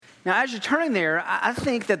Now, as you're turning there, I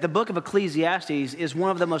think that the book of Ecclesiastes is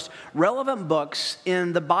one of the most relevant books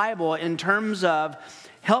in the Bible in terms of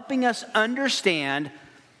helping us understand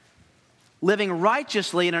living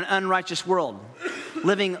righteously in an unrighteous world,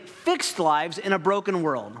 living fixed lives in a broken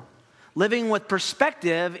world, living with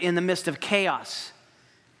perspective in the midst of chaos.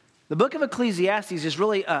 The book of Ecclesiastes is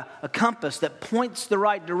really a compass that points the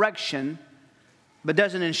right direction, but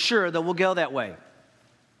doesn't ensure that we'll go that way.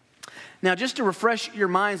 Now, just to refresh your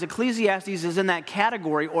minds, Ecclesiastes is in that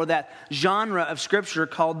category or that genre of scripture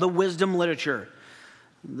called the wisdom literature.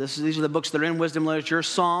 These are the books that are in wisdom literature.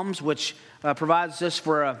 Psalms, which provides us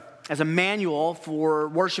as a manual for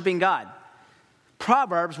worshiping God.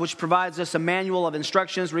 Proverbs, which provides us a manual of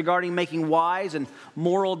instructions regarding making wise and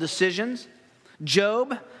moral decisions.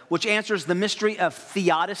 Job, which answers the mystery of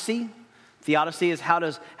theodicy. Theodicy is how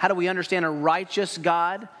do we understand a righteous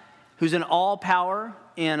God who's in all power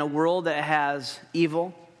in a world that has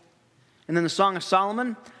evil. And then the Song of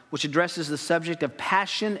Solomon, which addresses the subject of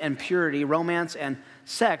passion and purity, romance and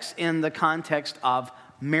sex in the context of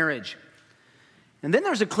marriage. And then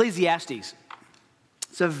there's Ecclesiastes.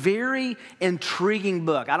 It's a very intriguing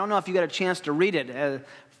book. I don't know if you got a chance to read it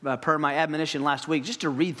per my admonition last week, just to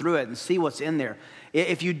read through it and see what's in there.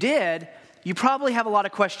 If you did, you probably have a lot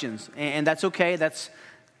of questions, and that's okay. That's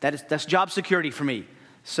job security for me.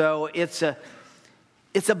 So it's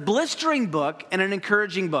a blistering book and an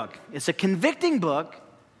encouraging book. It's a convicting book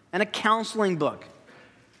and a counseling book.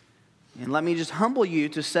 And let me just humble you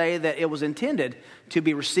to say that it was intended to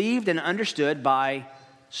be received and understood by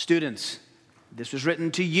students. This was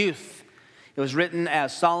written to youth. It was written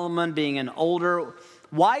as Solomon being an older,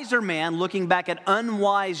 wiser man looking back at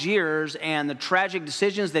unwise years and the tragic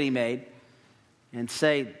decisions that he made and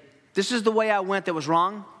say, this is the way I went that was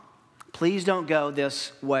wrong. Please don't go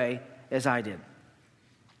this way as I did.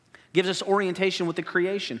 Gives us orientation with the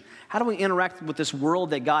creation. How do we interact with this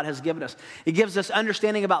world that God has given us? It gives us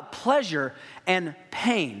understanding about pleasure and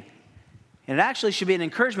pain. And it actually should be an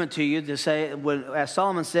encouragement to you to say, as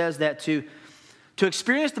Solomon says, that to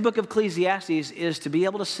experience the book of Ecclesiastes is to be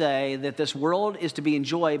able to say that this world is to be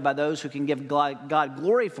enjoyed by those who can give God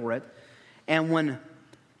glory for it. And when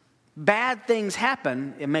bad things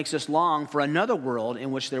happen, it makes us long for another world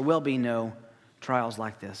in which there will be no trials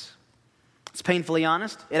like this. It's painfully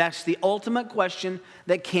honest. It asks the ultimate question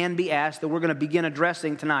that can be asked that we're going to begin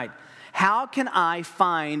addressing tonight. How can I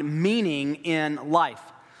find meaning in life?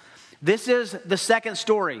 This is the second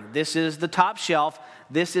story. This is the top shelf.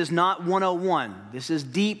 This is not 101. This is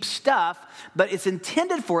deep stuff, but it's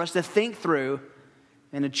intended for us to think through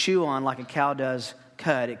and to chew on like a cow does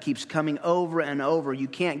cud. It keeps coming over and over. You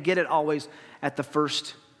can't get it always at the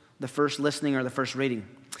first listening or the first reading.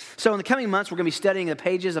 So in the coming months, we're going to be studying the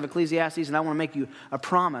pages of Ecclesiastes, and I want to make you a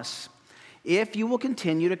promise. If you will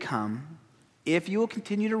continue to come, if you will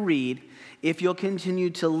continue to read, if you'll continue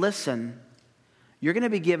to listen, you're going to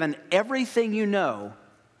be given everything you know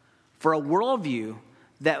for a worldview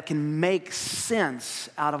that can make sense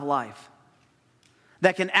out of life,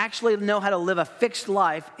 that can actually know how to live a fixed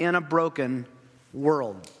life in a broken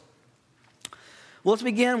world. Well, let's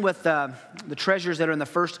begin with the treasures that are in the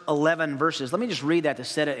first 11 verses. Let me just read that to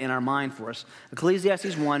set it in our mind for us.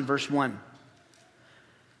 Ecclesiastes 1, verse 1.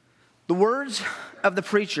 The words of the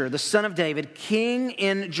preacher, the son of David, king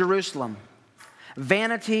in Jerusalem.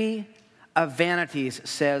 Vanity of vanities,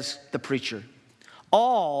 says the preacher.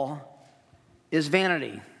 All is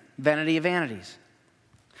vanity, vanity of vanities.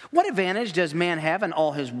 What advantage does man have in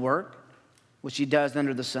all his work, which he does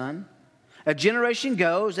under the sun? A generation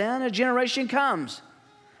goes and a generation comes,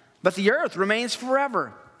 but the earth remains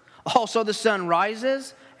forever. Also the sun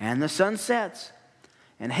rises and the sun sets,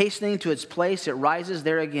 and hastening to its place, it rises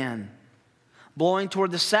there again. Blowing toward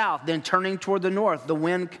the south, then turning toward the north, the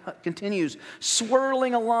wind continues,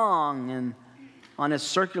 swirling along, and on its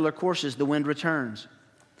circular courses, the wind returns.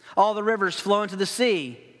 All the rivers flow into the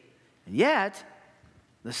sea, and yet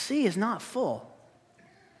the sea is not full.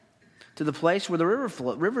 To the place where the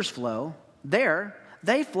rivers flow, there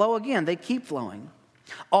they flow again. They keep flowing.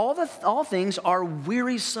 All things are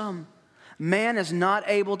wearisome. Man is not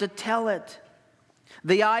able to tell it.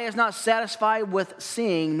 The eye is not satisfied with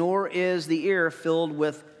seeing, nor is the ear filled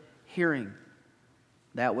with hearing.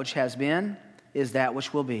 That which has been is that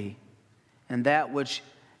which will be, and that which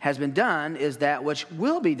has been done is that which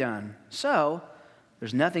will be done. So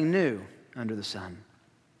there's nothing new under the sun.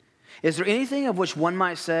 Is there anything of which one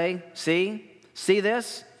might say, see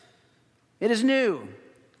this? It is new.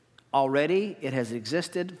 Already it has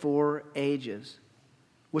existed for ages,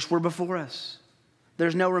 which were before us.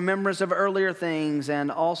 There's no remembrance of earlier things, and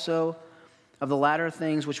also of the latter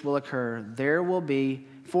things which will occur. There will be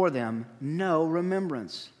for them no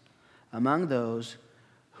remembrance among those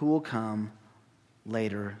who will come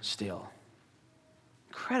later still.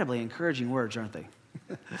 Incredibly encouraging words, aren't they?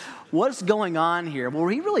 What's going on here? Well,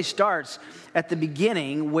 he really starts at the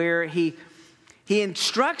beginning where he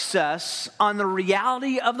instructs us on the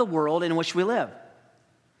reality of the world in which we live.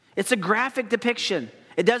 It's a graphic depiction.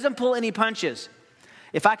 It doesn't pull any punches.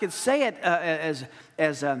 If I could say it as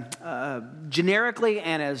generically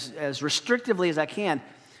and as restrictively as I can,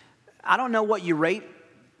 I don't know what you rate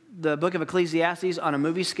the book of Ecclesiastes on a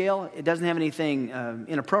movie scale. It doesn't have anything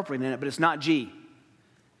inappropriate in it, but it's not G.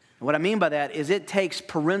 And what I mean by that is it takes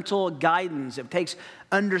parental guidance. It takes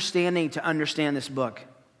understanding to understand this book.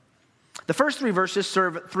 The first three verses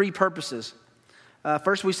serve three purposes.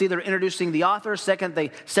 First, we see they're introducing the author. Second,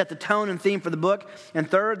 they set the tone and theme for the book. And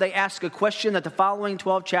third, they ask a question that the following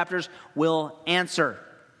 12 chapters will answer.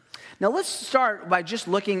 Now, let's start by just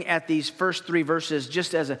looking at these first three verses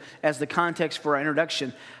just as the context for our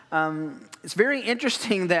introduction. It's very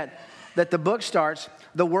interesting that the book starts,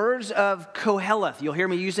 the words of Koheleth. You'll hear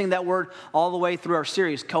me using that word all the way through our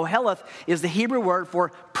series. Koheleth is the Hebrew word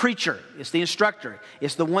for preacher. It's the instructor.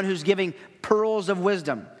 It's the one who's giving pearls of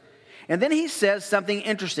wisdom. And then he says something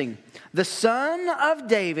interesting. The son of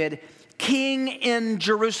David, king in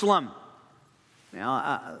Jerusalem.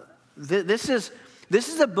 Now, this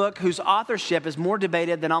is a book whose authorship is more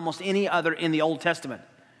debated than almost any other in the Old Testament.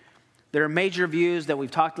 There are major views that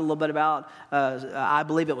we've talked a little bit about. I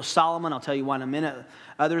believe it was Solomon. I'll tell you why in a minute.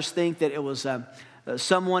 Others think that it was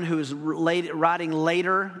someone who was writing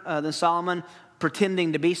later than Solomon,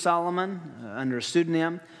 pretending to be Solomon under a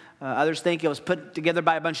pseudonym. Others think it was put together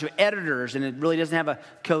by a bunch of editors, and it really doesn't have a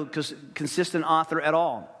consistent author at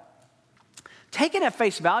all. Taken at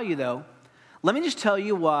face value, though, let me just tell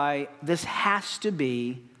you why this has to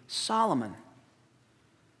be Solomon.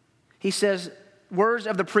 He says, words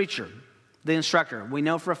of the preacher, the instructor. We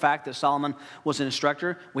know for a fact that Solomon was an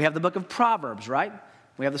instructor. We have the book of Proverbs, right?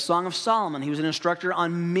 We have the Song of Solomon. He was an instructor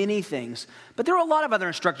on many things. But there were a lot of other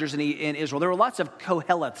instructors in Israel. There were lots of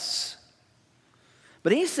Koheleths. But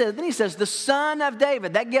then he says, the son of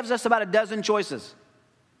David. That gives us about a dozen choices.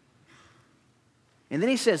 And then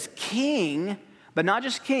he says, king, but not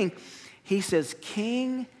just king. He says,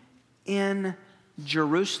 king in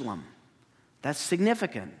Jerusalem. That's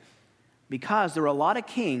significant because there were a lot of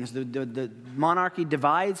kings. The monarchy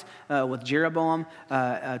divides with Jeroboam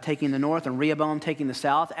taking the north and Rehoboam taking the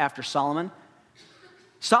south after Solomon.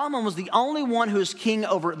 Solomon was the only one who was king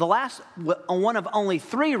over, the last one of only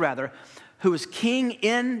three, rather, who was king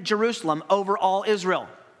in Jerusalem over all Israel.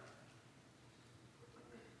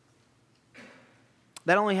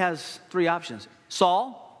 That only has three options.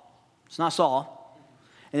 Saul, it's not Saul.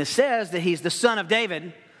 And it says that he's the son of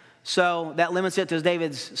David, so that limits it to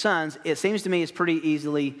David's sons. It seems to me it's pretty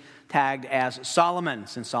easily tagged as Solomon,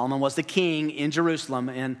 since Solomon was the king in Jerusalem,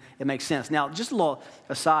 and it makes sense. Now, just a little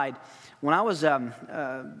aside, when I was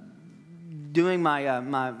doing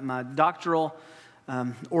my doctoral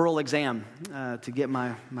oral exam to get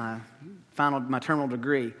my terminal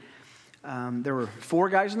degree, there were four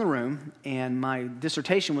guys in the room, and my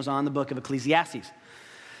dissertation was on the book of Ecclesiastes.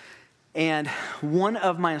 And one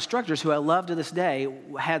of my instructors, who I love to this day,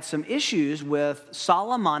 had some issues with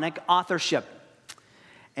Solomonic authorship.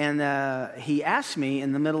 And he asked me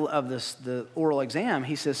in the middle of the oral exam,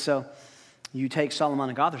 he says, so you take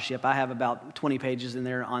Solomonic authorship. I have about 20 pages in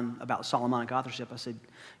there about Solomonic authorship. I said,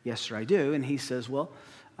 yes, sir, I do. And he says, well,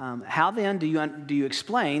 how then do you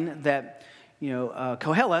explain that,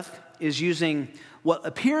 Koheleth is using what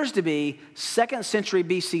appears to be 2nd century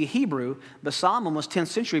BC Hebrew, but Solomon was 10th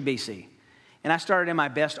century BC. And I started in my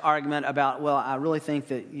best argument about, well, I really think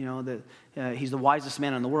that, he's the wisest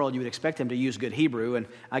man in the world. You would expect him to use good Hebrew, and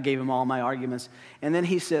I gave him all my arguments. And then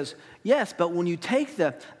he says, yes, but when you take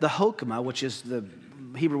the Hokmah, which is the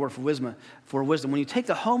Hebrew word for wisdom, when you take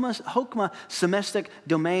the Hokmah Semestic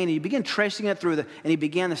domain and you begin tracing it through and he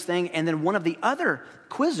began this thing, and then one of the other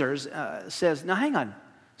quizzers says, now hang on,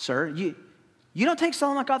 sir, you don't take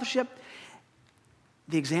Solomonic authorship?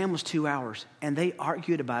 The exam was 2 hours, and they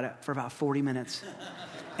argued about it for about 40 minutes.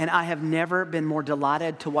 And I have never been more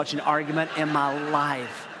delighted to watch an argument in my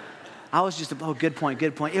life. I was just, good point.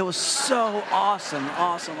 It was so awesome.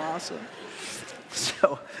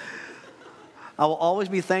 So I will always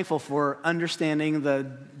be thankful for understanding the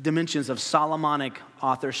dimensions of Solomonic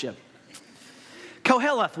authorship.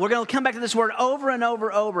 Koheleth, we're going to come back to this word over and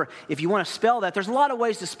over. If you want to spell that, there's a lot of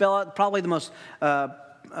ways to spell it. Probably the most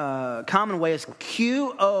common way is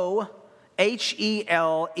Qoheleth,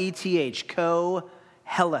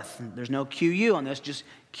 Koheleth. There's no Q-U on this, just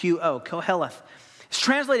Q-O, Koheleth. It's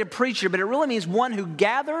translated preacher, but it really means one who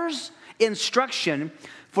gathers instruction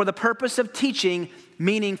for the purpose of teaching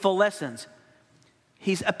meaningful lessons.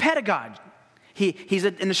 He's a pedagogue. He's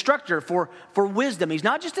an instructor for wisdom. He's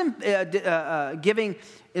not just giving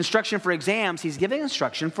instruction for exams. He's giving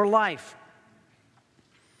instruction for life.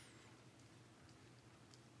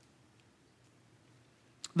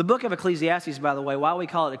 The book of Ecclesiastes, by the way, why we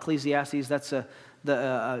call it Ecclesiastes, that's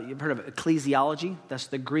you've heard of ecclesiology. That's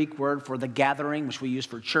the Greek word for the gathering, which we use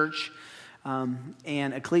for church.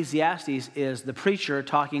 And Ecclesiastes is the preacher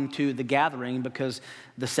talking to the gathering, because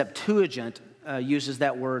the Septuagint uses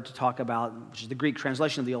that word to talk about, which is the Greek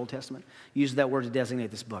translation of the Old Testament, uses that word to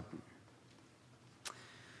designate this book.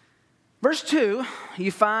 Verse 2,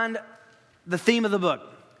 you find the theme of the book.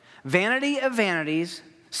 Vanity of vanities,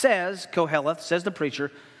 says Koheleth, says the preacher,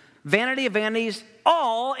 vanity of vanities,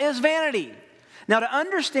 all is vanity. Now, to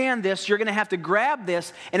understand this, you're going to have to grab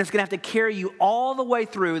this, and it's going to have to carry you all the way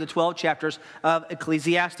through the 12 chapters of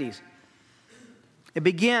Ecclesiastes. It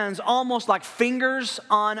begins almost like fingers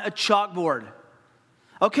on a chalkboard.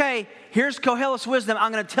 Okay, here's Koheleth's wisdom.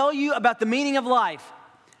 I'm going to tell you about the meaning of life.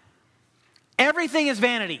 Everything is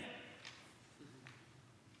vanity.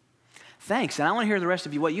 Thanks, and I want to hear the rest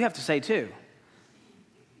of you, what you have to say too.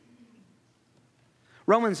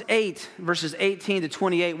 Romans 8, verses 18 to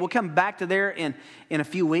 28, we'll come back to there in a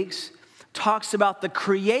few weeks, talks about the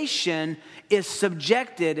creation is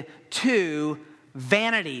subjected to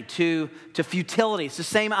vanity, to futility. It's the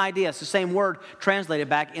same idea. It's the same word translated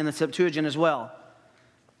back in the Septuagint as well.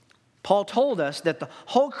 Paul told us that the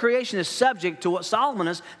whole creation is subject to what Solomon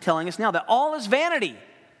is telling us now, that all is vanity.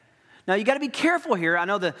 Now, you got to be careful here. I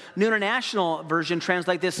know the New International Version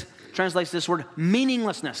translates this word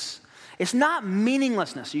meaninglessness. It's not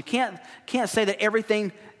meaninglessness. You can't say that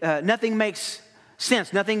everything, nothing makes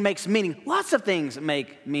sense, nothing makes meaning. Lots of things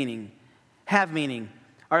make meaning, have meaning,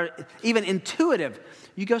 are even intuitive.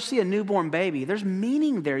 You go see a newborn baby, there's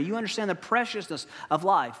meaning there. You understand the preciousness of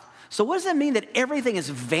life. So what does that mean that everything is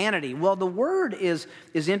vanity? Well, the word is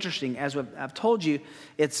interesting. As I've told you,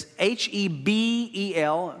 it's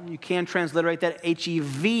Hebel. You can transliterate that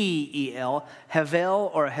Hevel,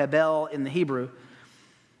 Hevel or Hebel in the Hebrew.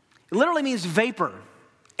 It literally means vapor,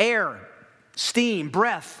 air, steam,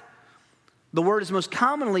 breath. The word is most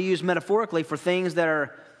commonly used metaphorically for things that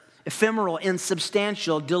are ephemeral,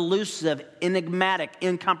 insubstantial, delusive, enigmatic,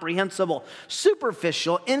 incomprehensible,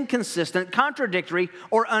 superficial, inconsistent, contradictory,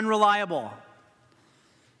 or unreliable.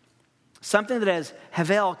 Something that, as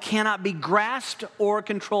Havel, cannot be grasped or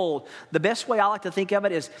controlled. The best way I like to think of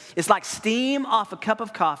it is it's like steam off a cup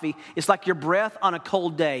of coffee. It's like your breath on a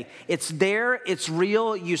cold day. It's there, it's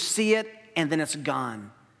real, you see it, and then it's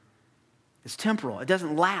gone. It's temporal. It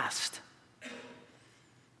doesn't last.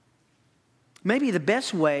 Maybe the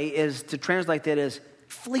best way is to translate that as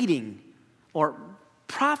fleeting or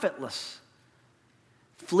profitless.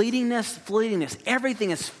 Fleetingness.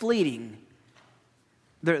 Everything is fleeting.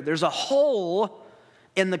 There's a hole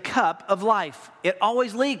in the cup of life. It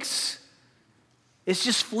always leaks. It's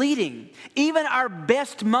just fleeting. Even our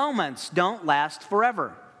best moments don't last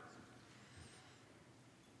forever.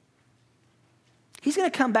 He's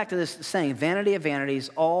going to come back to this saying, vanity of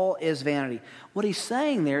vanities, all is vanity. What he's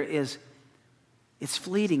saying there is, it's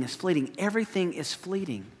fleeting, Everything is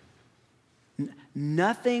fleeting.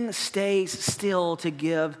 Nothing stays still to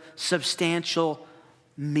give substantial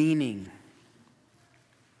meaning.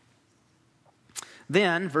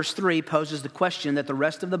 Then, verse 3 poses the question that the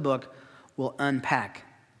rest of the book will unpack.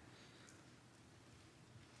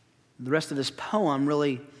 The rest of this poem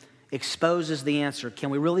really exposes the answer. Can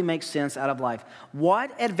we really make sense out of life?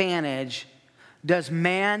 What advantage does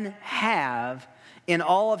man have in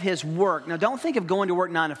all of his work? Now, don't think of going to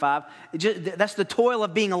work 9 to 5. That's the toil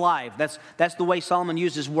of being alive. That's the way Solomon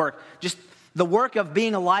uses work. Just the work of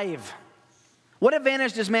being alive. What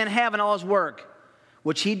advantage does man have in all his work?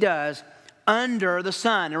 Which he does under the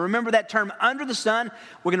sun. And remember that term, under the sun,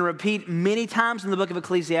 we're going to repeat many times in the book of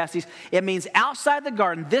Ecclesiastes. It means outside the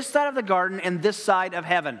garden, this side of the garden and this side of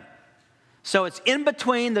heaven. So it's in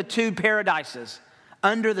between the two paradises,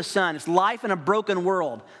 under the sun. It's life in a broken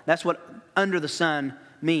world. That's what under the sun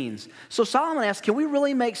means. So Solomon asks, can we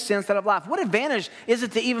really make sense out of life? What advantage is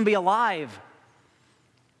it to even be alive?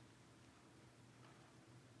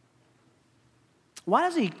 Why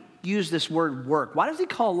does he use this word work? Why does he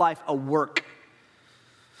call life a work?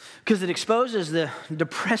 Because it exposes the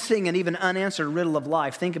depressing and even unanswered riddle of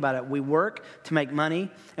life. Think about it. We work to make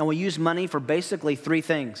money, and we use money for basically 3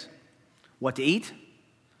 things. What to eat,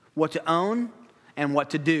 what to own, and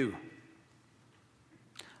what to do.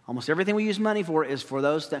 Almost everything we use money for is for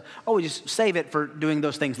those that, we just save it for doing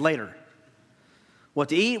those things later. What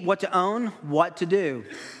to eat, what to own, what to do.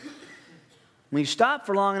 When you stop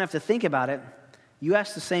for long enough to think about it, you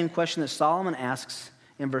ask the same question that Solomon asks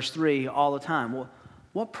in verse 3 all the time. Well,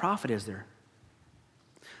 what profit is there?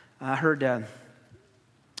 I heard a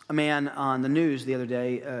man on the news the other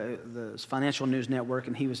day, the financial news network,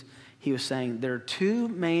 and he was saying there are two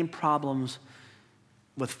main problems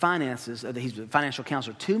with finances. He's a financial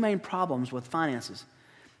counselor. Two main problems with finances.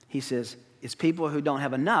 He says it's people who don't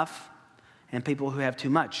have enough and people who have too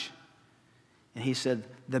much. And he said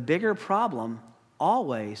the bigger problem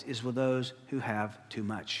always is with those who have too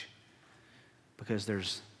much, because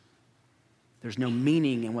there's no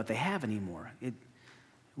meaning in what they have anymore.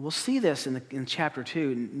 We'll see this in chapter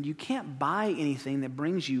 2. You can't buy anything that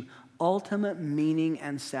brings you ultimate meaning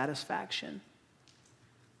and satisfaction.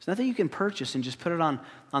 There's nothing you can purchase and just put it on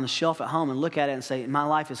the shelf at home and look at it and say, my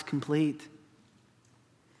life is complete.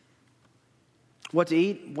 What to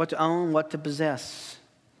eat, what to own, what to possess.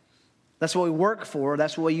 That's what we work for.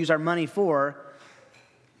 That's what we use our money for.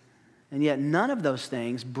 And yet none of those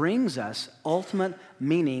things brings us ultimate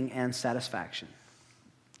meaning and satisfaction.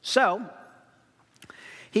 So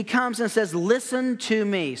he comes and says, listen to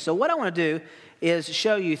me. So what I want to do is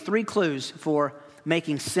show you 3 clues for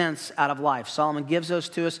making sense out of life. Solomon gives those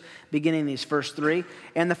to us beginning these first 3.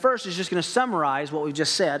 And the first is just going to summarize what we've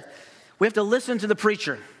just said. We have to listen to the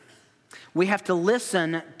preacher. We have to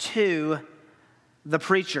listen to the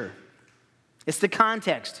preacher. It's the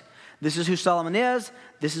context. This is who Solomon is.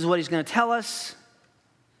 This is what he's going to tell us.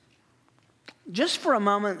 Just for a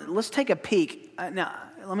moment, let's take a peek. Now,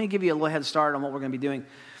 let me give you a little head start on what we're going to be doing.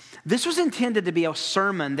 This was intended to be a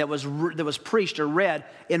sermon that was preached or read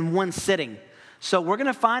in one sitting. So we're going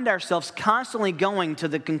to find ourselves constantly going to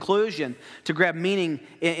the conclusion to grab meaning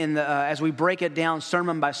as we break it down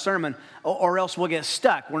sermon by sermon, or else we'll get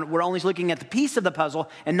stuck. We're only looking at the piece of the puzzle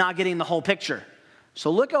and not getting the whole picture. So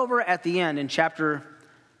look over at the end in chapter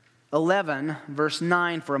 11, verse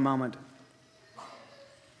 9 for a moment.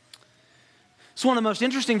 It's one of the most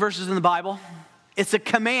interesting verses in the Bible. It's a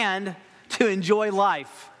command to enjoy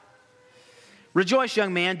life. Rejoice,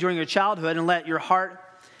 young man, during your childhood, and let your heart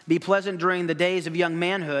be pleasant during the days of young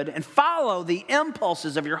manhood, and follow the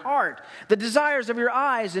impulses of your heart, the desires of your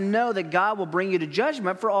eyes, and know that God will bring you to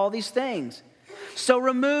judgment for all these things. So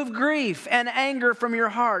remove grief and anger from your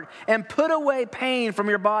heart, and put away pain from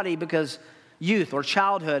your body, because youth or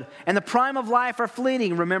childhood and the prime of life are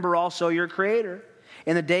fleeting. Remember also your Creator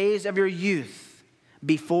in the days of your youth,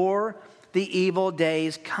 before the evil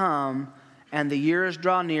days come and the years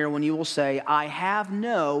draw near, when you will say, I have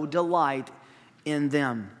no delight in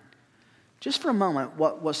them. Just for a moment,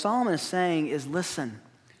 what Solomon is saying is, listen,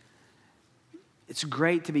 it's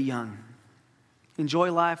great to be young.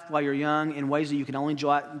 Enjoy life while you're young in ways that you can only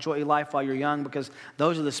enjoy life while you're young, because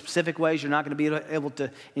those are the specific ways you're not going to be able to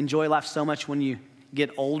enjoy life so much when you get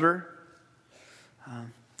older. I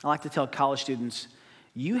like to tell college students,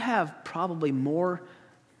 you have probably more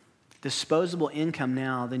disposable income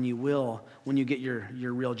now than you will when you get your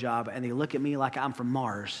real job. And they look at me like I'm from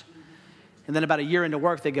Mars. And then about a year into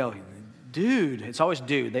work, they go, dude, it's always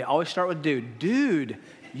dude. They always start with dude. Dude,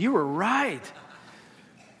 you were right.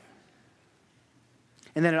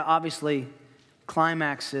 And then it obviously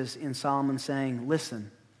climaxes in Solomon saying,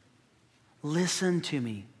 listen to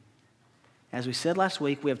me. As we said last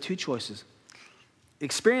week, we have 2 choices.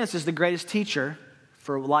 Experience is the greatest teacher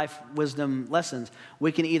for life wisdom lessons.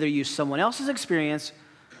 We can either use someone else's experience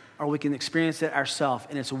or we can experience it ourselves.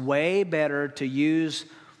 And it's way better to use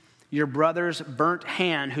your brother's burnt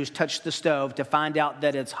hand who's touched the stove to find out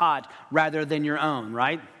that it's hot rather than your own,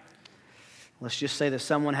 right? Let's just say that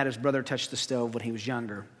someone had his brother touch the stove when he was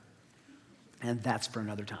younger. And that's for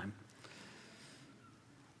another time.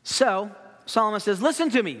 So, Solomon says, listen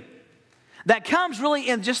to me. That comes really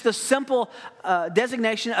in just the simple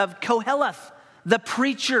designation of Koheleth, the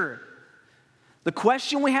preacher. The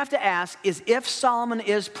question we have to ask is, if Solomon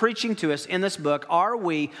is preaching to us in this book, are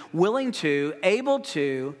we willing to, able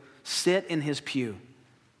to sit in his pew?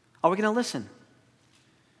 Are we going to listen?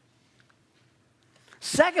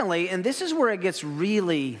 Secondly, and this is where it gets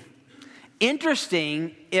really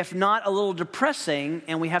interesting, if not a little depressing,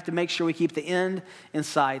 and we have to make sure we keep the end in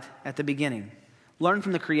sight at the beginning. Learn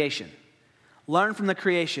from the creation. Learn from the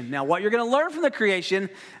creation. Now, what you're going to learn from the creation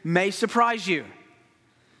may surprise you.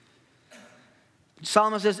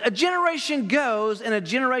 Solomon says, a generation goes and a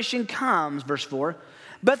generation comes, verse 4,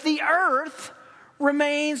 but the earth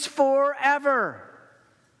remains forever.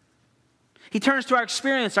 He turns to our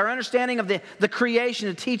experience, our understanding of the creation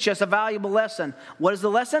to teach us a valuable lesson. What is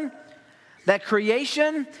the lesson? That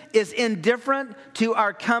creation is indifferent to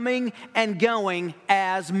our coming and going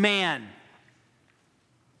as man.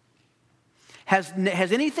 Has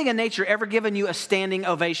anything in nature ever given you a standing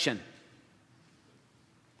ovation?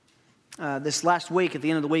 This last week, at the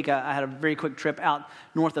end of the week, I had a very quick trip out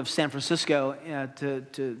north of San Francisco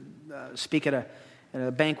to speak at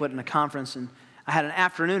a banquet and a conference. And I had an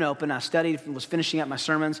afternoon open. I studied, was finishing up my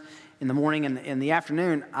sermons in the morning. And in the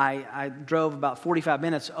afternoon, I drove about 45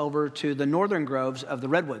 minutes over to the northern groves of the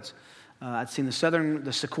redwoods. I'd seen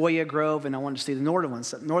the Sequoia Grove, and I wanted to see the northern one.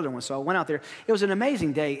 So I went out there. It was an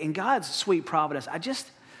amazing day. In God's sweet providence,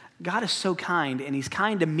 God is so kind, and he's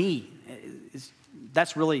kind to me.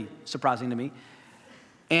 That's really surprising to me.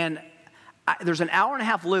 And there's an hour and a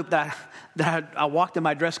half loop that I walked in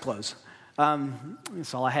my dress clothes.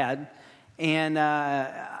 That's all I had. And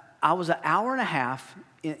I was an hour and a half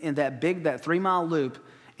in that 3-mile loop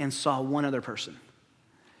and saw one other person.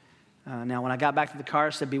 Now, when I got back to the car,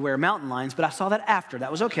 it said beware mountain lions, but I saw that after. That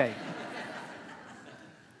was okay.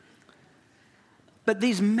 But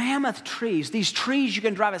these mammoth trees, these trees you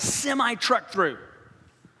can drive a semi-truck through,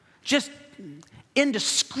 just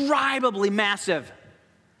indescribably massive.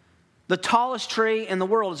 The tallest tree in the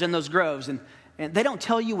world is in those groves, and they don't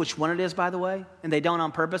tell you which one it is, by the way, and they don't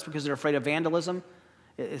on purpose because they're afraid of vandalism.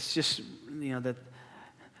 It's just, that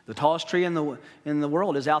the tallest tree in the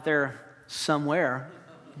world is out there somewhere.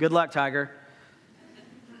 Good luck, Tiger.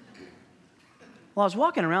 Well, I was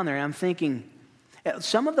walking around there, and I'm thinking,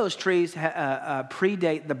 some of those trees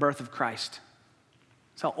predate the birth of Christ.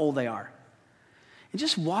 That's how old they are. And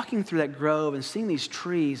just walking through that grove and seeing these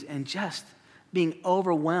trees and just being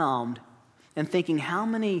overwhelmed and thinking how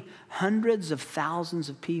many hundreds of thousands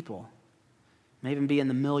of people, may even be in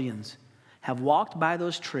the millions, have walked by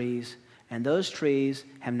those trees, and those trees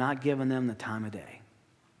have not given them the time of day.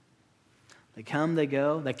 They come, they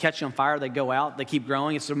go, they catch on fire, they go out, they keep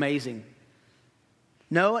growing. It's amazing.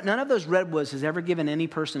 No, none of those redwoods has ever given any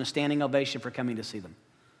person a standing ovation for coming to see them.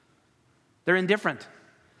 They're indifferent.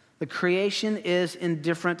 The creation is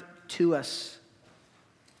indifferent to us.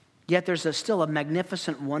 Yet there's still a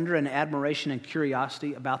magnificent wonder and admiration and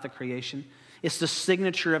curiosity about the creation. It's the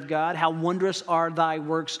signature of God. How wondrous are thy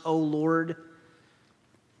works, O Lord.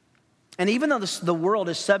 And even though the world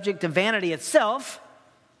is subject to vanity itself,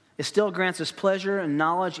 it still grants us pleasure and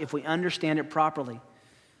knowledge if we understand it properly.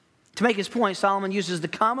 To make his point, Solomon uses the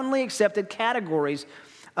commonly accepted categories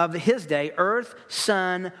of his day: earth,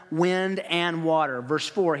 sun, wind, and water. Verse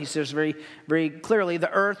 4, he says very, very clearly, the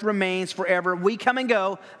earth remains forever. We come and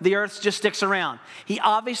go. The earth just sticks around. He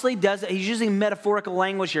obviously does it. He's using metaphorical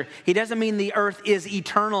language here. He doesn't mean the earth is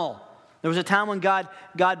eternal. There was a time when God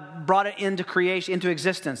brought it into creation, into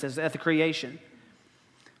existence at the creation.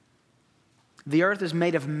 The earth is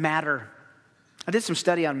made of matter. I did some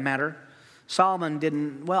study on matter. Solomon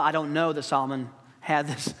didn't, I don't know that Solomon had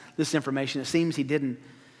this information. It seems he didn't.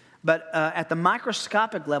 But at the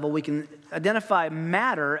microscopic level, we can identify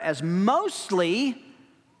matter as mostly,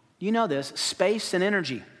 space and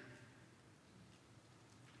energy.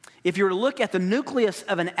 If you were to look at the nucleus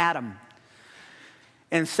of an atom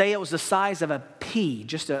and say it was the size of a pea,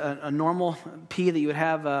 just a normal pea that you would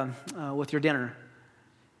have with your dinner,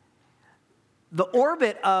 the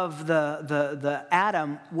orbit of the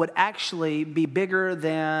atom would actually be bigger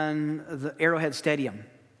than the Arrowhead Stadium.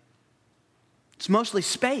 It's mostly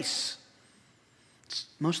space. It's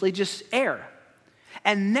mostly just air.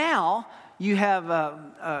 And now you have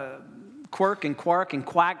quirk and quark and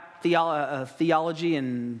quack theology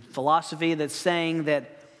and philosophy that's saying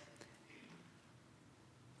that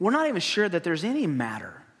we're not even sure that there's any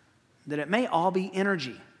matter, that it may all be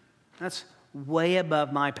energy. That's way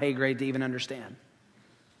above my pay grade to even understand.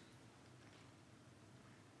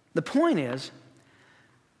 The point is,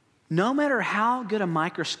 no matter how good a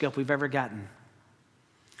microscope we've ever gotten,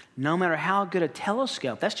 no matter how good a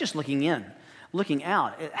telescope, that's just looking in, looking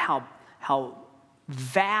out at how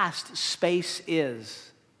vast space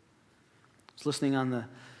is. I was listening on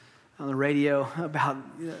the radio about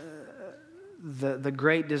the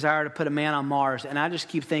great desire to put a man on Mars, and I just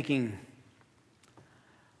keep thinking,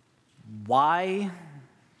 why?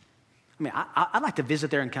 I mean, I'd like to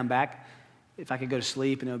visit there and come back if I could go to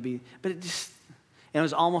sleep, and it would be, but it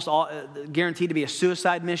was almost all guaranteed to be a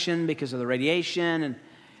suicide mission because of the radiation. And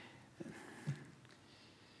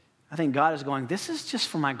I think God is going, this is just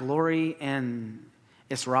for my glory, and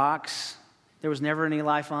it's rocks. There was never any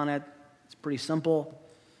life on it. It's pretty simple.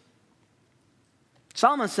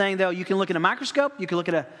 Solomon's saying, though, you can look at a microscope, you can look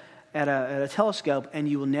at a telescope, and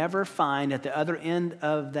you will never find at the other end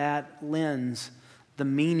of that lens the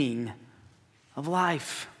meaning of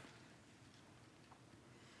life.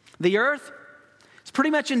 The earth, It's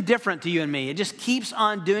pretty much indifferent to you and me. It just keeps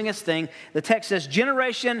on doing its thing. The text says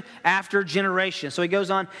generation after generation. So he goes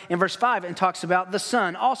on in verse 5 and talks about the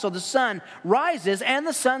sun. Also, the sun rises and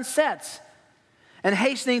the sun sets. And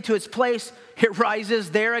hastening to its place, it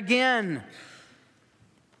rises there again.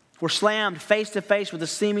 We're slammed face to face with a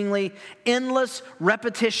seemingly endless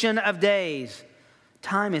repetition of days.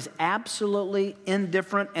 Time is absolutely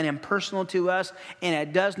indifferent and impersonal to us, and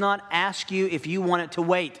it does not ask you if you want it to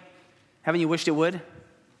wait. Haven't you wished it would?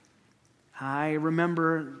 I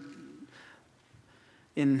remember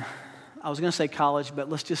I was going to say college, but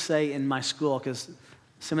let's just say in my school, because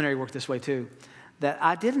seminary worked this way too, that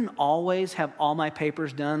I didn't always have all my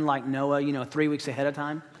papers done like Noah, 3 weeks ahead of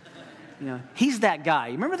time. He's that guy.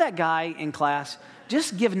 You remember that guy in class?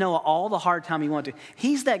 Just give Noah all the hard time you want to.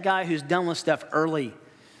 He's that guy who's done with stuff early.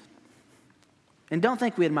 And don't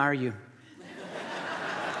think we admire you.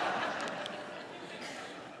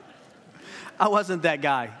 I wasn't that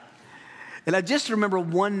guy. And I just remember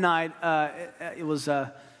one night, it was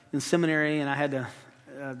in seminary, and I had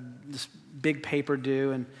this big paper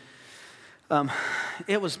due, and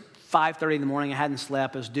it was 5:30 in the morning. I hadn't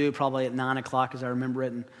slept. It was due probably at 9 o'clock as I remember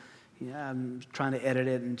it, and I'm trying to edit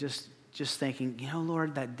it and just thinking,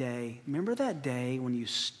 Lord, that day, remember that day when you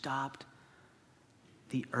stopped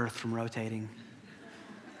the earth from rotating?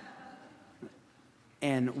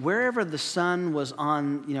 And wherever the sun was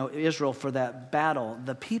on, Israel for that battle,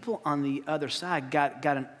 the people on the other side got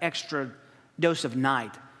an extra dose of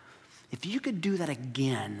night. If you could do that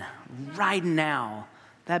again, right now,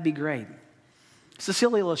 that'd be great. It's a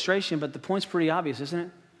silly illustration, but the point's pretty obvious, isn't it?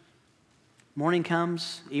 Morning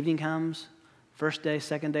comes, evening comes, first day,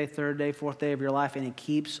 second day, third day, fourth day of your life, and it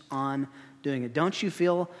keeps on doing it. Don't you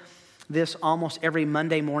feel this almost every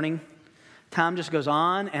Monday morning? Time just goes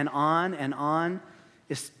on and on and on.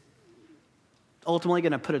 It's ultimately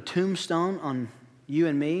going to put a tombstone on you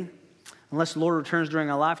and me. Unless the Lord returns during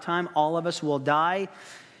our lifetime, all of us will die.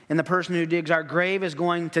 And the person who digs our grave is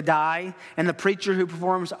going to die. And the preacher who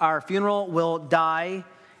performs our funeral will die.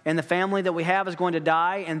 And the family that we have is going to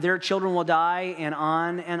die. And their children will die. And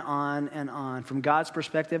on and on and on. From God's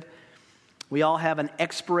perspective, we all have an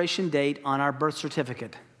expiration date on our birth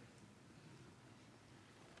certificate.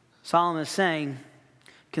 Solomon is saying,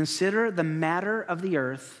 consider the matter of the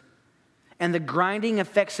earth and the grinding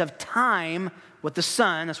effects of time with the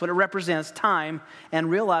sun, that's what it represents, time, and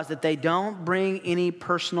realize that they don't bring any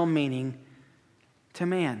personal meaning to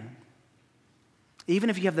man. Even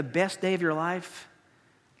if you have the best day of your life,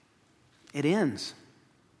 it ends,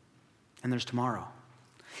 and there's tomorrow.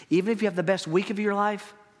 Even if you have the best week of your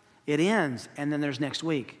life, it ends, and then there's next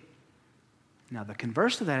week. Now, the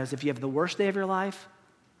converse to that is if you have the worst day of your life,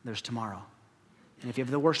 there's tomorrow. And if you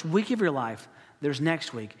have the worst week of your life, there's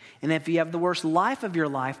next week. And if you have the worst life of your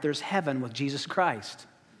life, there's heaven with Jesus Christ.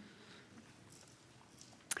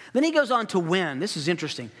 Then he goes on to wind. This is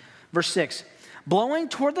interesting. Verse 6. Blowing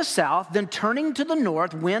toward the south, then turning to the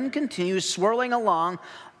north, wind continues swirling along,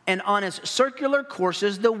 and on its circular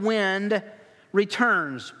courses, the wind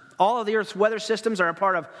returns. All of the earth's weather systems are a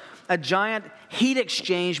part of a giant heat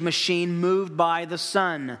exchange machine moved by the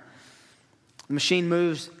sun. The machine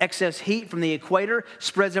moves excess heat from the equator,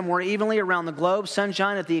 spreads it more evenly around the globe.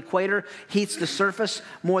 Sunshine at the equator heats the surface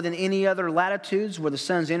more than any other latitudes where the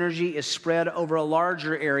sun's energy is spread over a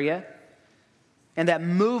larger area. And that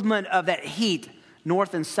movement of that heat,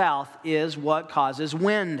 north and south, is what causes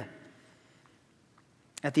wind.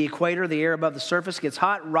 At the equator, the air above the surface gets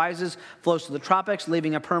hot, rises, flows to the tropics,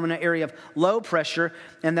 leaving a permanent area of low pressure.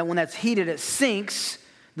 And then when that's heated, it sinks.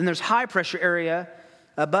 Then there's high pressure area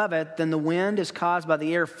above it. Then the wind is caused by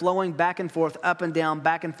the air flowing back and forth, up and down,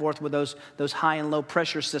 back and forth with those high and low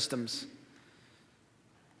pressure systems.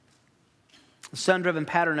 The sun-driven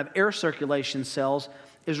pattern of air circulation cells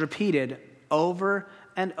is repeated over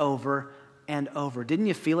and over and over. Didn't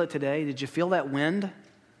you feel it today? Did you feel that wind?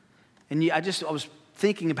 And I was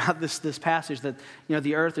thinking about this passage that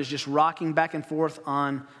the earth is just rocking back and forth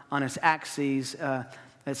on its axes.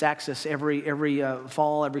 Its axis every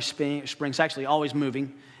fall, every spring. It's actually always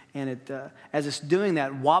moving. And as it's doing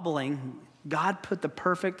that, wobbling, God put the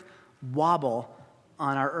perfect wobble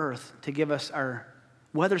on our earth to give us our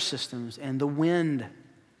weather systems and the wind,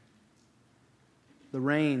 the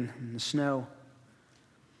rain, and the snow.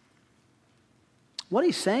 What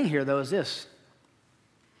he's saying here, though, is this.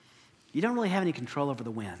 You don't really have any control over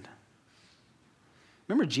the wind.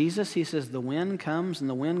 Remember Jesus, he says the wind comes and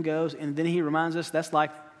the wind goes, and then he reminds us that's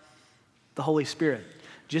like the Holy Spirit.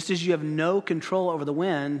 Just as you have no control over the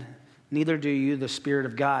wind, neither do you the Spirit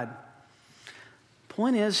of God.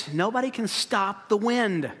 Point is, nobody can stop the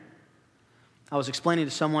wind. I was explaining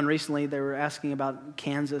to someone recently, they were asking about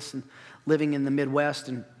Kansas and living in the Midwest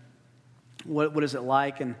and what is it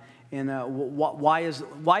like, and they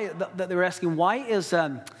were asking why is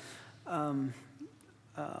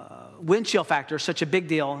wind chill factor is such a big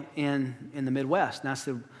deal in the Midwest. And I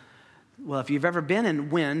said, well, if you've ever been in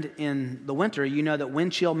wind in the winter, you know that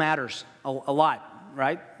wind chill matters a lot,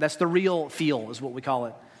 right? That's the real feel is what we call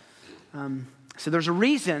it. So there's a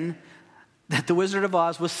reason that the Wizard of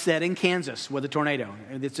Oz was set in Kansas with a tornado.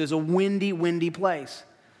 This is a windy place.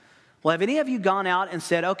 Well, have any of you gone out and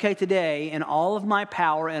said, okay, today, in all of my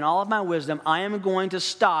power and all of my wisdom, I am going to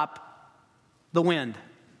stop the wind?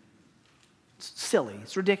 It's silly.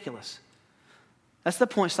 It's ridiculous. That's the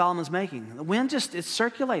point Solomon's making. The wind it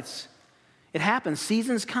circulates. It happens.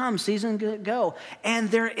 Seasons come, seasons go,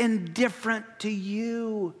 and they're indifferent to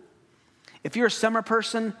you. If you're a summer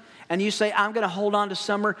person and you say, I'm going to hold on to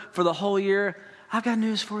summer for the whole year, I've got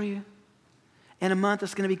news for you. In a month,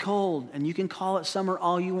 it's going to be cold, and you can call it summer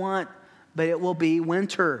all you want, but it will be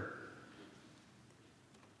winter.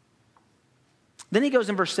 Then he goes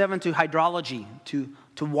in verse 7 to hydrology,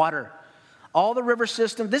 to water. All the river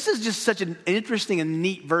system. This is just such an interesting and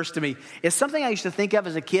neat verse to me. It's something I used to think of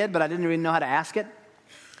as a kid, but I didn't really know how to ask it.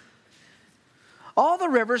 All the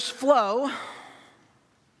rivers flow.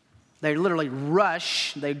 They literally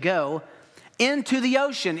rush, they go into the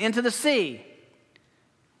ocean, into the sea.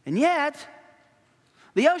 And yet,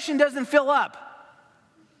 the ocean doesn't fill up.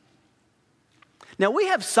 Now, we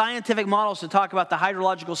have scientific models to talk about the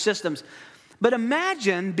hydrological systems, but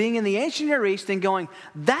imagine being in the ancient Near East and going,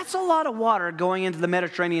 that's a lot of water going into the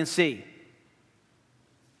Mediterranean Sea.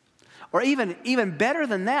 Or even better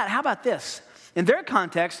than that, how about this? In their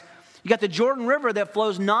context, you got the Jordan River that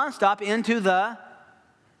flows nonstop into the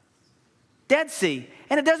Dead Sea,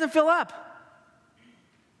 and it doesn't fill up.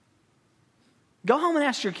 Go home and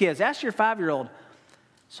ask your kids, ask your 5-year-old,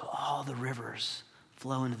 so all the rivers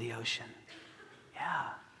flow into the ocean. Yeah.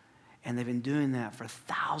 And they've been doing that for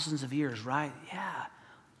thousands of years, right? Yeah.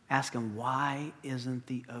 Ask them, why isn't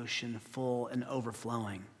the ocean full and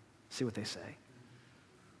overflowing? See what they say.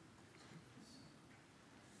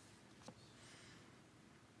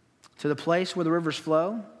 To the place where the rivers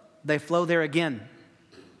flow, they flow there again.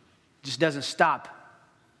 It just doesn't stop.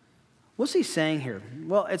 What's he saying here?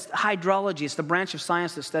 Well, it's hydrology. It's the branch of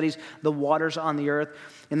science that studies the waters on the earth.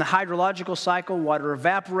 In the hydrological cycle, water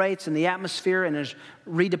evaporates in the atmosphere and is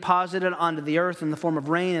redeposited onto the earth in the form of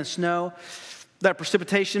rain and snow. That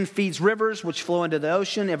precipitation feeds rivers, which flow into the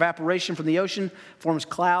ocean. Evaporation from the ocean forms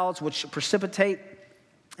clouds, which precipitate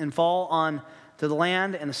and fall on to the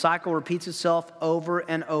land. And the cycle repeats itself over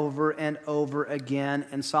and over and over again.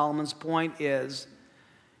 And Solomon's point is,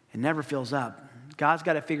 it never fills up. God's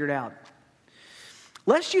got it figured out.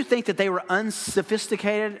 Lest you think that they were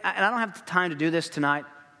unsophisticated, and I don't have time to do this tonight.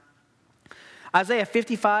 Isaiah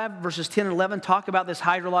 55 verses 10 and 11 talk about this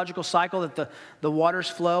hydrological cycle that the waters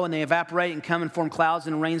flow and they evaporate and come and form clouds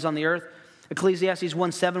and rains on the earth. Ecclesiastes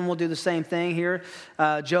 1:7 will do the same thing here.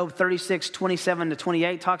 Job 36:27 to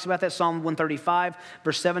 28 talks about that. Psalm 135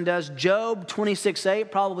 verse 7 does. Job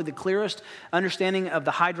 26:8, probably the clearest understanding of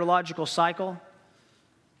the hydrological cycle.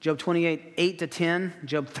 Job 28:8 to 10.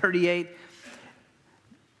 Job 38.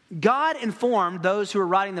 God informed those who are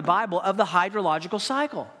writing the Bible of the hydrological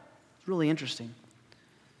cycle. It's really interesting.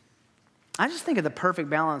 I just think of the perfect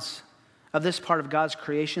balance of this part of God's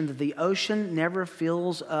creation, that the ocean never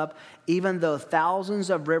fills up, even though thousands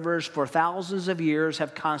of rivers for thousands of years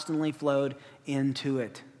have constantly flowed into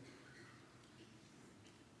it.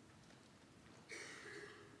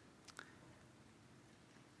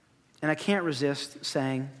 And I can't resist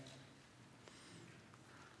saying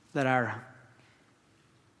that our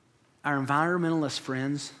environmentalist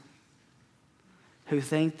friends who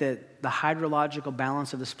think that the hydrological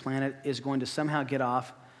balance of this planet is going to somehow get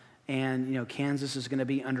off and, Kansas is going to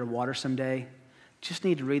be underwater someday, just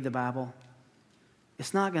need to read the Bible.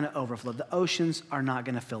 It's not going to overflow. The oceans are not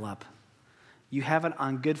going to fill up. You have it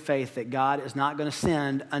on good faith that God is not going to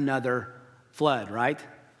send another flood, right?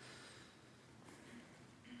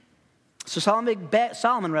 So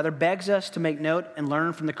Solomon begs us to make note and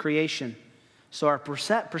learn from the creation. So our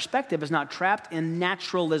perspective is not trapped in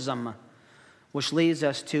naturalism, which leads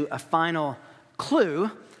us to a final clue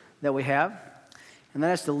that we have, and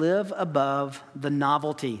that is to live above the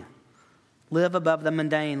novelty. Live above the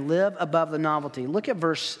mundane. Live above the novelty. Look at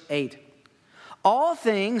verse 8. All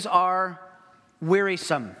things are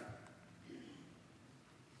wearisome.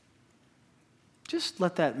 Just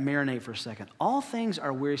let that marinate for a second. All things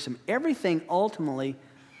are wearisome. Everything ultimately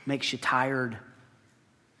makes you tired.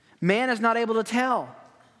 Man is not able to tell.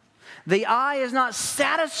 The eye is not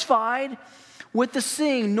satisfied with the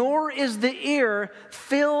seeing, nor is the ear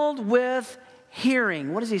filled with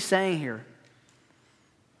hearing. What is he saying here?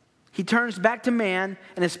 He turns back to man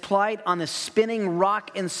and his plight on the spinning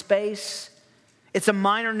rock in space. It's a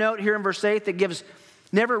minor note here in verse 8 that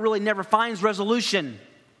never finds resolution.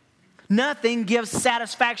 Nothing gives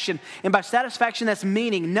satisfaction. And by satisfaction, that's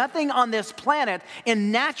meaning. Nothing on this planet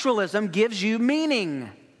in naturalism gives you meaning.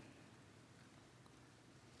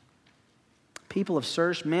 People have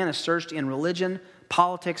searched, man has searched in religion,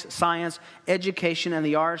 politics, science, education, and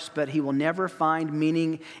the arts, but he will never find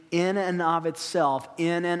meaning in and of itself,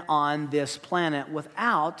 in and on this planet,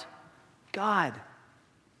 without God.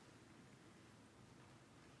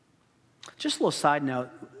 Just a little side note.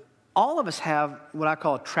 All of us have what I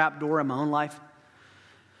call a trap door in my own life.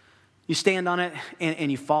 You stand on it and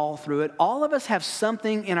you fall through it. All of us have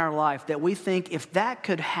something in our life that we think if that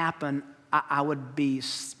could happen, I would be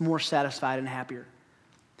more satisfied and happier.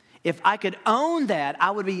 If I could own that, I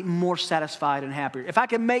would be more satisfied and happier. If I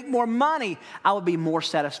could make more money, I would be more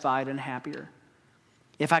satisfied and happier.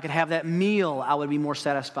 If I could have that meal, I would be more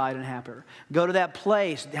satisfied and happier. Go to that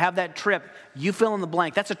place, have that trip, you fill in the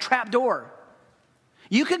blank. That's a trap door.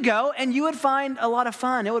 You could go and you would find a lot of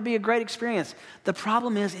fun. It would be a great experience. The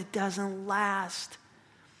problem is it doesn't last.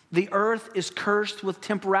 The earth is cursed with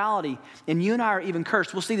temporality, and you and I are even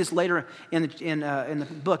cursed. We'll see this later in the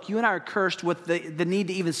book. You and I are cursed with the need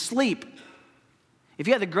to even sleep. If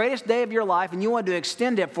you had the greatest day of your life and you wanted to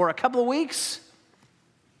extend it for a couple of weeks,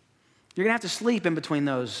 you're going to have to sleep in between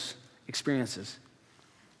those experiences.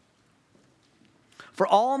 For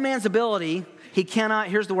all man's ability, he cannot,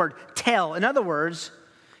 here's the word, tell. In other words,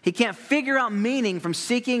 he can't figure out meaning from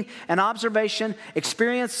seeking and observation.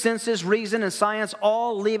 Experience, senses, reason, and science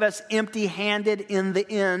all leave us empty-handed in the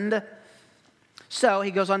end. So he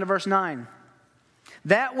goes on to verse 9.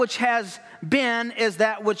 That which has been is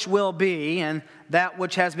that which will be, and that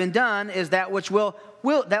which has been done is that which will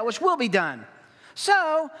be done.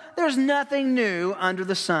 So there's nothing new under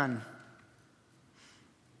the sun.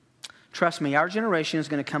 Trust me, our generation is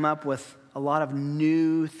going to come up with a lot of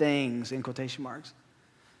new things, in quotation marks.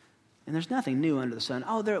 And there's nothing new under the sun.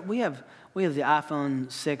 We have the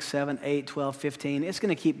iPhone 6, 7, 8, 12,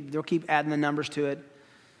 15. They'll keep adding the numbers to it.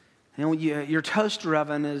 And your toaster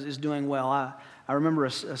oven is doing well. I remember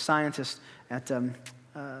a scientist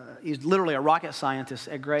he's literally a rocket scientist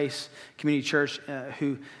at Grace Community Church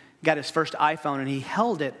who got his first iPhone, and he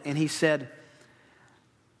held it and he said,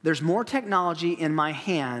 "There's more technology in my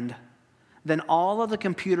hand than all of the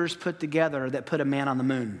computers put together that put a man on the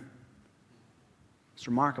moon." It's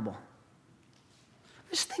remarkable.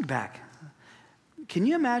 Just think back. Can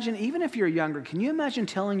you imagine, even if you're younger, can you imagine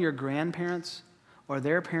telling your grandparents or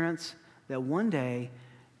their parents that one day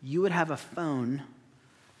you would have a phone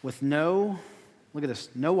with no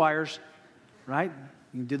wires, right?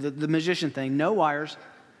 You can do the magician thing, no wires,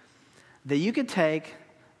 that you could take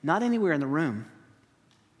not anywhere in the room.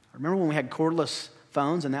 Remember when we had cordless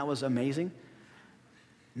phones and that was amazing?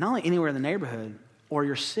 Not only anywhere in the neighborhood or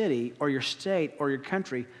your city or your state or your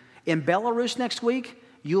country. In Belarus next week,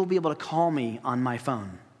 you'll be able to call me on my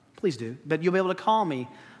phone. Please do. But you'll be able to call me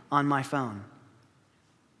on my phone.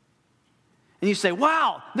 And you say,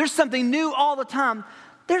 wow, there's something new all the time.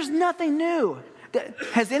 There's nothing new.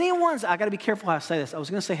 I got to be careful how I say this. I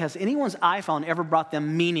was going to say, has anyone's iPhone ever brought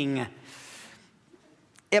them meaning?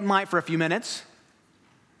 It might for a few minutes.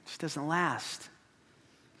 It just doesn't last.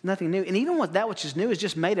 Nothing new. And even with that which is new is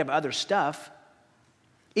just made of other stuff.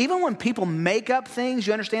 Even when people make up things,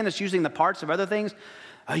 you understand it's using the parts of other things.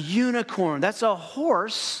 A unicorn, that's a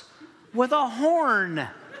horse with a horn.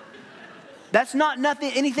 That's not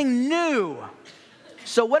anything new.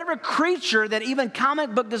 So whatever creature that even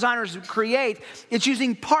comic book designers create, it's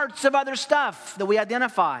using parts of other stuff that we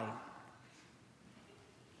identify.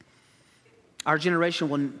 Our generation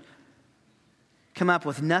will come up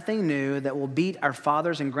with nothing new that will beat our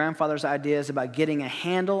fathers and grandfathers' ideas about getting a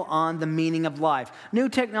handle on the meaning of life. New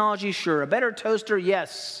technology, sure. A better toaster,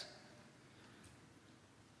 yes.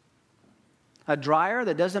 A dryer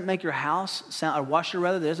that doesn't make your house sound, a washer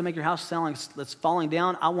rather, that doesn't make your house sound like it's falling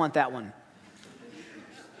down, I want that one.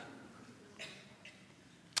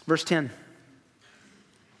 Verse 10.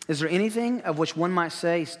 Is there anything of which one might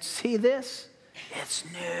say, see this? It's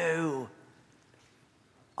new.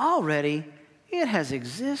 Already, it has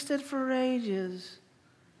existed for ages,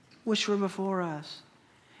 which were before us.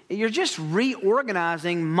 You're just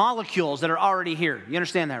reorganizing molecules that are already here. You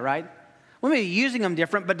understand that, right? We may be using them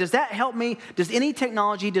different, but does that help me? Does any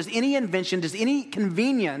technology, does any invention, does any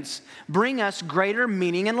convenience bring us greater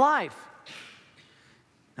meaning in life?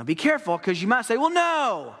 Now be careful, because you might say, well,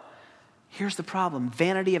 no. Here's the problem.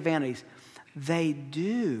 Vanity of vanities. they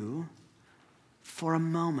do for a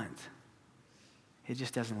moment. It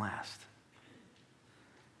just doesn't last.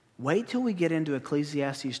 Wait till we get into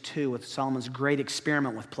Ecclesiastes 2 with Solomon's great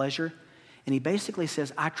experiment with pleasure. And he basically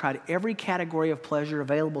says, I tried every category of pleasure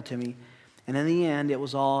available to me, and in the end, it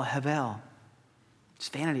was all Havel. It's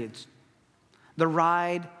vanity. The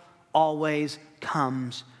ride always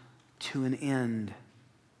comes to an end.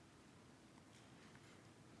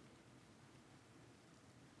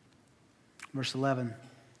 Verse 11.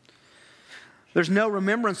 There's no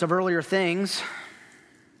remembrance of earlier things,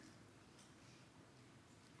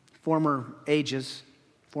 former ages,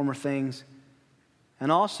 former things,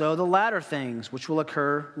 and also the latter things, which will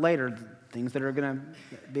occur later, things that are going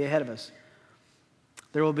to be ahead of us.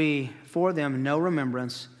 There will be for them no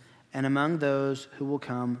remembrance, and among those who will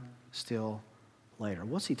come still later.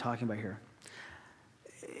 What's he talking about here?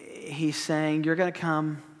 He's saying you're going to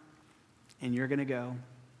come and you're going to go.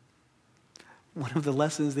 One of the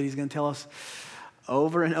lessons that he's going to tell us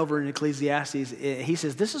over and over in Ecclesiastes, he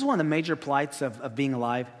says this is one of the major plights of being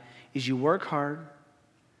alive, is you work hard.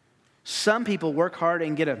 Some people work hard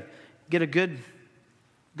and get a good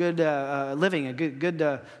living, a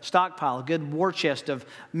good stockpile, a good war chest of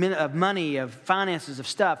money, of finances, of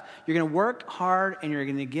stuff. You're going to work hard and you're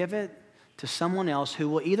going to give it to someone else who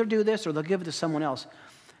will either do this or they'll give it to someone else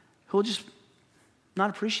who will just not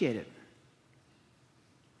appreciate it.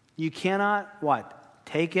 You cannot, what?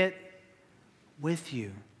 Take it with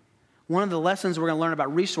you. One of the lessons we're going to learn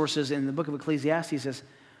about resources in the book of Ecclesiastes is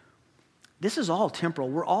this is all temporal.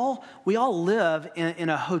 We all live in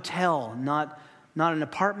a hotel, not an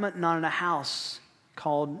apartment, not in a house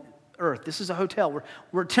called earth. This is a hotel.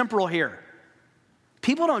 We're temporal here.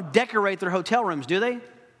 People don't decorate their hotel rooms, do they?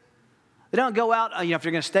 They don't go out, if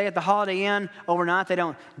you're going to stay at the Holiday Inn overnight, they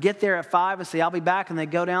don't get there at 5 and say, I'll be back, and they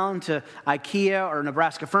go down to IKEA or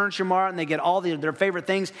Nebraska Furniture Mart, and they get all their favorite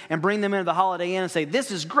things and bring them into the Holiday Inn and say,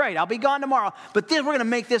 this is great, I'll be gone tomorrow, but then we're going to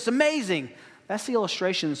make this amazing. That's the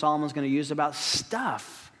illustration Solomon's going to use about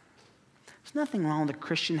stuff. There's nothing wrong with a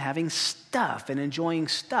Christian having stuff and enjoying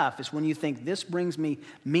stuff. It's when you think this brings me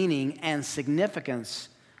meaning and significance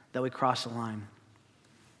that we cross the line.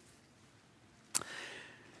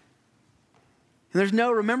 And there's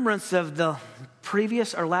no remembrance of the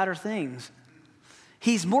previous or latter things.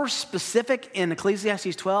 He's more specific in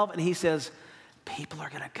Ecclesiastes 12, and he says, people are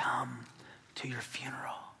going to come to your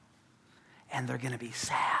funeral, and they're going to be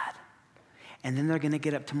sad. And then they're going to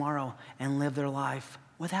get up tomorrow and live their life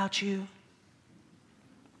without you.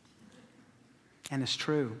 And it's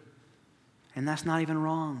true. And that's not even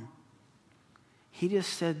wrong. He's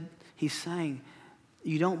saying,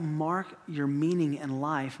 you don't mark your meaning in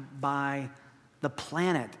life by the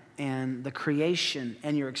planet and the creation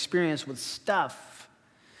and your experience with stuff.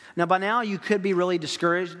 Now, by now, you could be really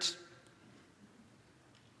discouraged.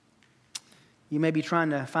 You may be trying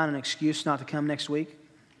to find an excuse not to come next week.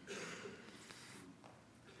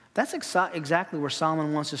 That's exactly where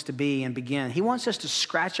Solomon wants us to be and begin. He wants us to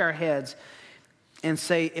scratch our heads and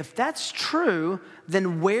say, if that's true,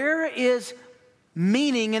 then where is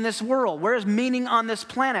meaning in this world? Where is meaning on this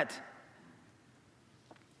planet?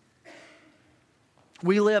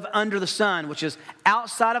 We live under the sun, which is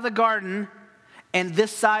outside of the garden and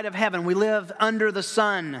this side of heaven. We live under the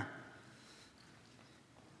sun.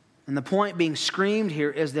 And the point being screamed here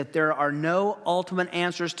is that there are no ultimate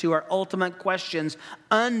answers to our ultimate questions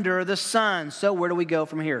under the sun. So where do we go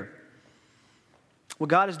from here? Well,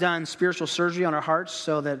 God has done spiritual surgery on our hearts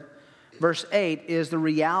so that verse 8 is the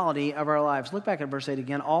reality of our lives. Look back at verse 8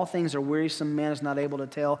 again. All things are wearisome. Man is not able to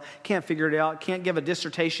tell. Can't figure it out. Can't give a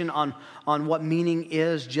dissertation on what meaning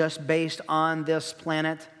is just based on this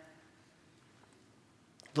planet.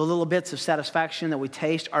 The little bits of satisfaction that we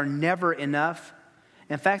taste are never enough.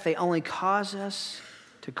 In fact, they only cause us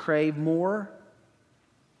to crave more.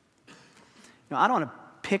 I don't want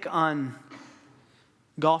to pick on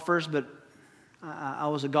golfers, but I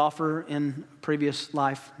was a golfer in a previous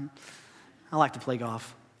life. I like to play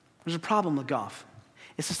golf. There's a problem with golf.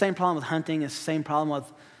 It's the same problem with hunting. It's the same problem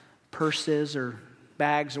with purses or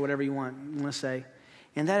bags or whatever you want to say.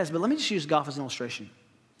 And that is, but let me just use golf as an illustration.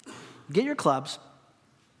 Get your clubs,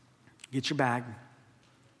 get your bag,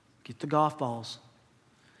 get the golf balls.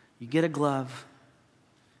 You get a glove,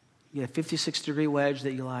 you get a 56-degree wedge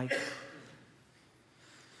that you like,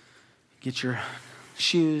 get your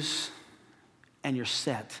shoes, and you're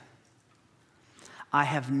set. I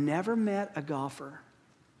have never met a golfer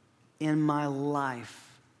in my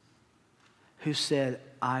life who said,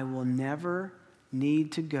 I will never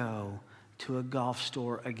need to go to a golf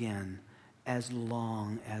store again as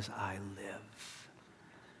long as I live.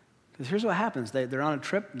 Because here's what happens. They're on a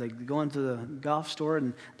trip. They go into the golf store,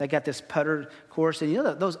 and they got this putter course. And you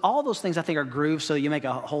know, all those things I think are grooves, so you make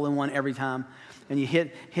a hole in one every time. And you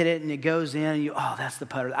hit it, and it goes in, and that's the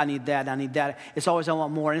putter. I need that. It's always I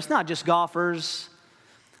want more. And it's not just golfers.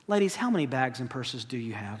 Ladies, how many bags and purses do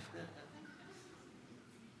you have?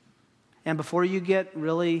 And before you get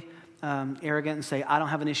really arrogant and say, I don't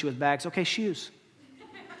have an issue with bags, okay, shoes.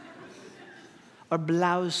 Or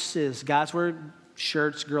blouses. Guys wear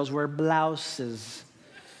shirts, girls wear blouses.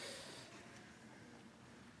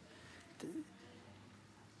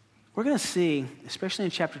 We're going to see, especially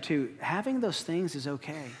in chapter 2, having those things is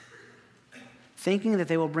okay. Thinking that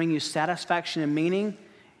they will bring you satisfaction and meaning,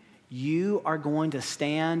 you are going to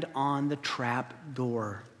stand on the trap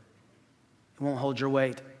door. It won't hold your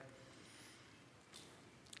weight.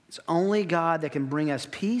 It's only God that can bring us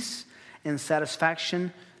peace and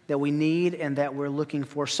satisfaction that we need and that we're looking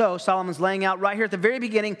for. So Solomon's laying out right here at the very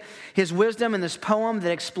beginning his wisdom in this poem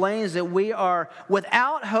that explains that we are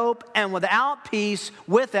without hope and without peace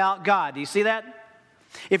without God. Do you see that?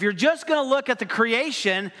 If you're just going to look at the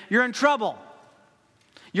creation, you're in trouble.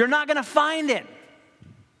 You're not going to find it.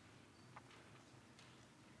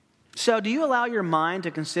 So do you allow your mind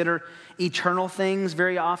to consider eternal things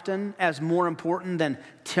very often as more important than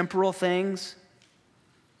temporal things?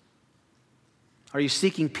 Are you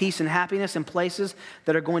seeking peace and happiness in places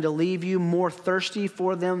that are going to leave you more thirsty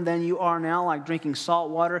for them than you are now, like drinking salt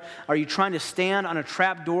water? Are you trying to stand on a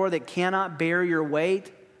trap door that cannot bear your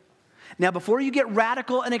weight? Now, before you get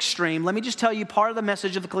radical and extreme, let me just tell you part of the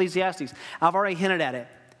message of Ecclesiastes. I've already hinted at it.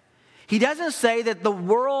 He doesn't say that the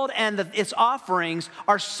world and its offerings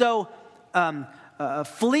are so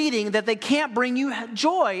fleeting that they can't bring you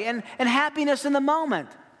joy and happiness in the moment.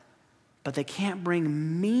 But they can't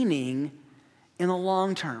bring meaning in the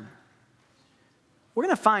long term. We're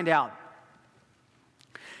going to find out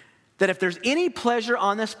that if there's any pleasure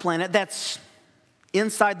on this planet that's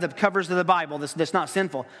inside the covers of the Bible, that's not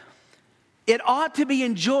sinful, it ought to be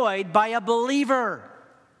enjoyed by a believer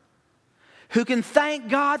who can thank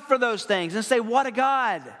God for those things and say, what a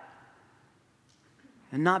God,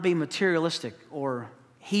 and not be materialistic or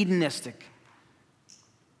hedonistic.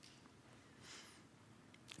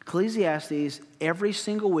 Ecclesiastes every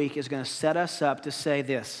single week is going to set us up to say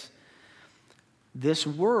this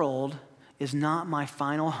world is not my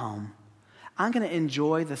final home. I'm going to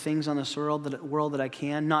enjoy the things on this world that I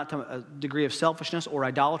can, not to a degree of selfishness or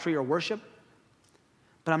idolatry or worship,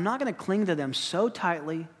 but I'm not going to cling to them so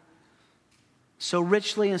tightly, so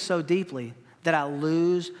richly and so deeply that I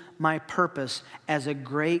lose my purpose as a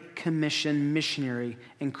Great Commission missionary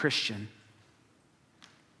and Christian.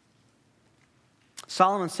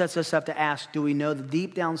 Solomon sets us up to ask, do we know the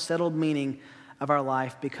deep down settled meaning of our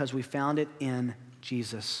life because we found it in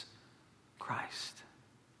Jesus Christ?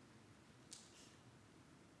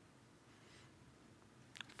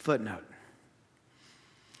 Footnote.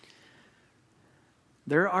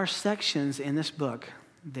 There are sections in this book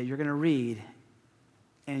that you're going to read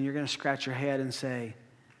and you're going to scratch your head and say,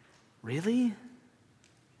 really?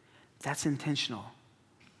 That's intentional.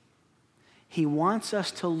 He wants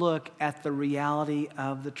us to look at the reality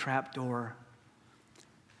of the trapdoor.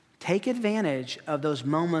 Take advantage of those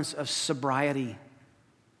moments of sobriety.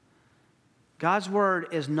 God's word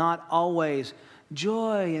is not always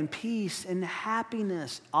joy and peace and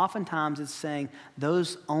happiness. Oftentimes it's saying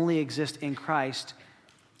those only exist in Christ,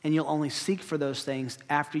 and you'll only seek for those things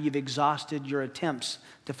after you've exhausted your attempts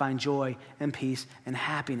to find joy and peace and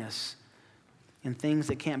happiness in things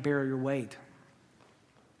that can't bear your weight.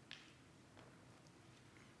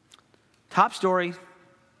 Top story,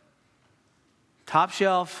 top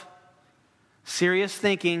shelf, serious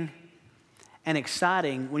thinking, and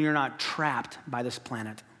exciting when you're not trapped by this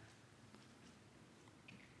planet.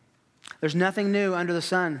 There's nothing new under the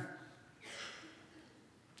sun.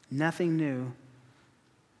 Nothing new.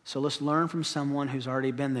 So let's learn from someone who's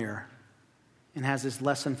already been there and has this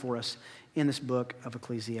lesson for us in this book of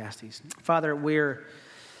Ecclesiastes. Father, we're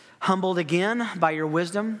humbled again by your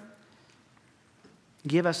wisdom.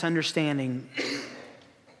 Give us understanding.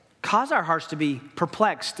 Cause our hearts to be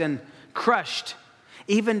perplexed and crushed,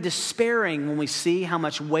 even despairing when we see how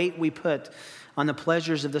much weight we put on the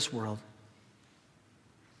pleasures of this world.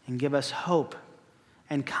 And give us hope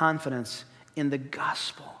and confidence in the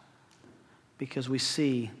gospel, because we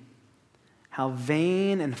see how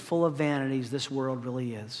vain and full of vanities this world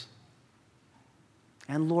really is.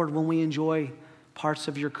 And Lord, when we enjoy parts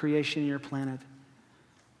of your creation and your planet,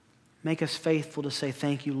 make us faithful to say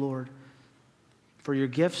thank you, Lord, for your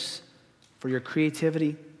gifts, for your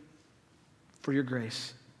creativity, for your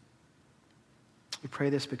grace. We pray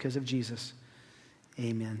this because of Jesus.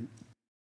 Amen.